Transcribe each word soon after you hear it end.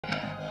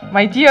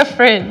My dear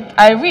friend,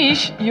 I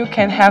wish you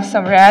can have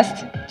some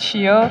rest,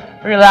 chill,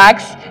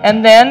 relax,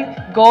 and then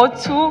go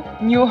to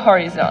new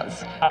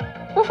horizons.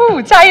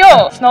 Woohoo! 加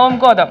油! С Новым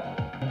годом!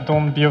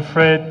 Don't be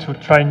afraid to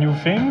try new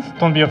things.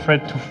 Don't be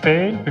afraid to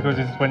fail, because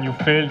it's when you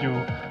fail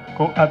you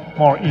go up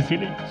more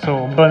easily.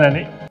 So, bonne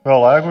année.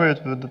 Well, I agree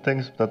with the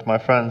things that my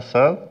friend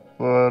said,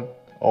 but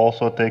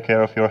also take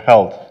care of your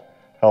health.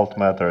 Health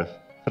matters.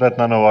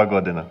 Sretna Nova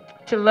Godina.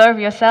 To love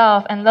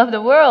yourself and love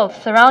the world.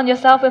 Surround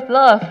yourself with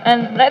love.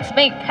 And let's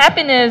make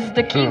happiness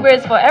the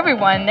keywords for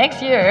everyone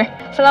next year.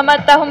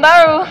 Selamat Tahun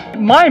Baru!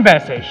 My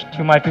message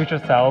to my future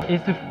self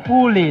is to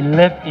fully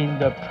live in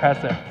the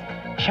present.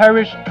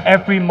 Cherish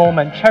every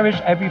moment, cherish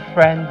every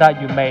friend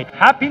that you made.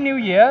 Happy New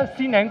Year!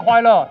 新年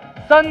快乐!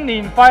 新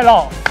年快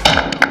乐!